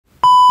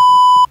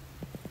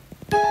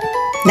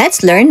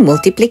Let's learn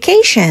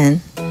multiplication.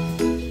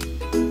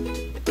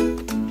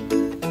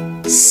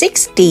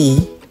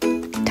 60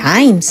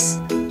 times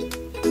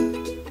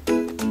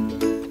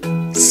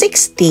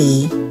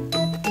 60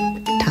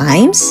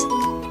 times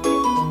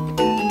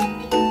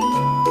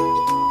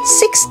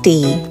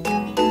 60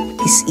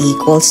 is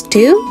equals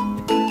to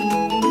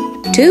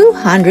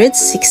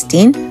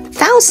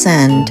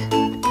 216,000.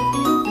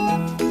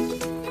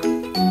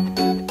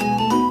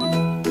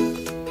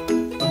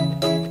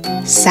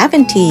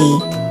 70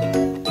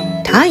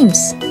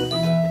 times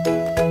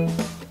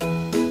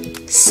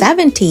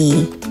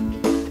 70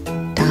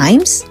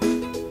 times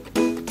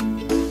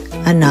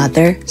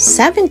another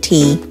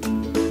 70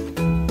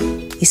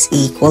 is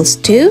equals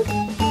to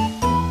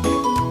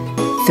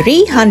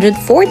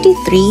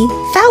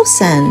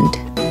 343,000.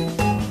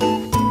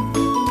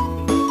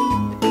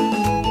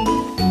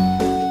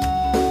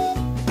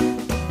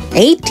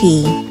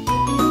 80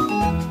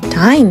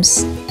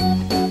 times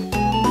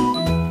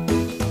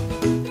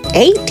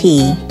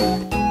 80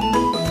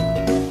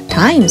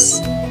 times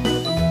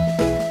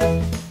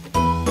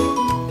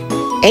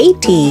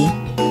 80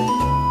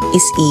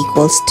 is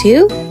equals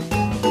to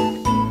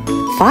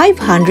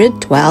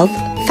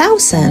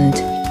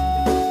 512,000.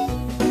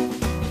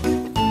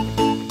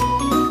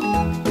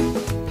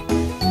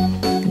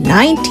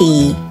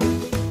 90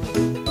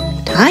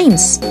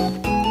 times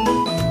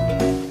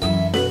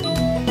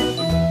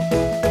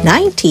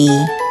 90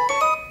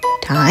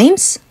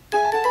 times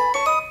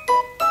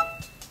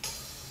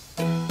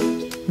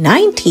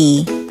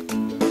 90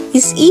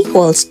 is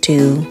equals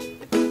to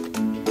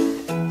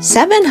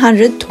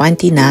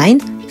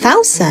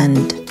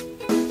 729,000.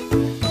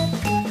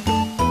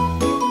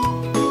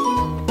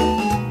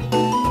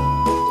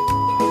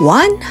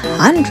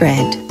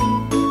 100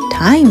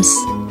 times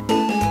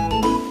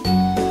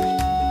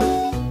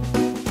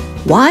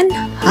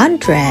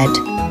 100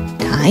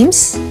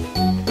 times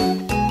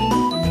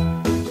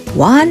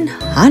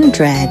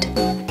 100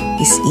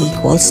 is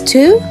equals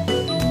to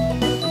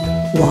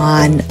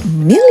 1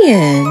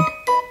 million.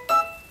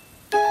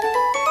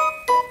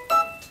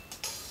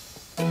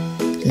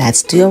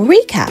 Let's do a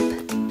recap.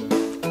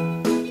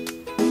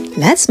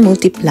 Let's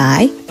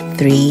multiply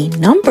three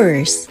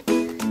numbers.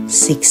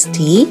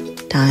 60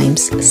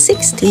 times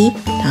 60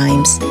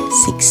 times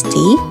 60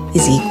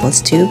 is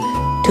equals to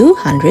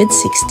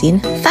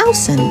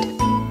 216,000.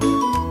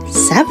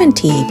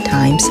 70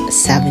 times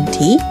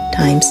 70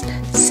 times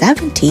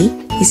 70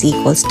 is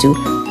equals to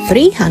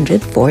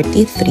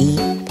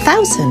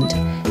 343,000.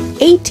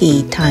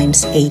 80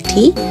 times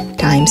 80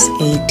 times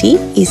 80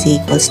 is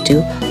equals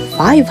to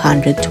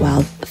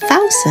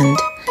 512,000.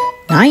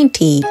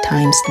 90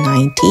 times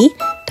 90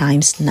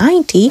 times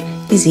 90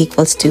 is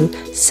equals to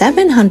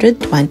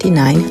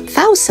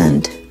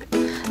 729,000.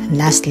 And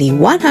lastly,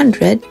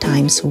 100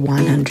 times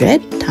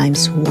 100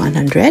 times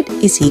 100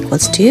 is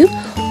equals to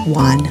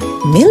 1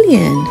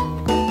 million.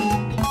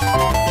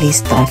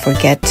 Please don't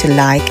forget to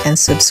like and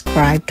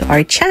subscribe to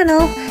our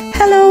channel.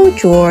 Hello,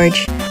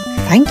 George.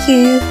 Thank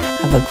you.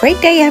 Have a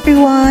great day,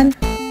 everyone.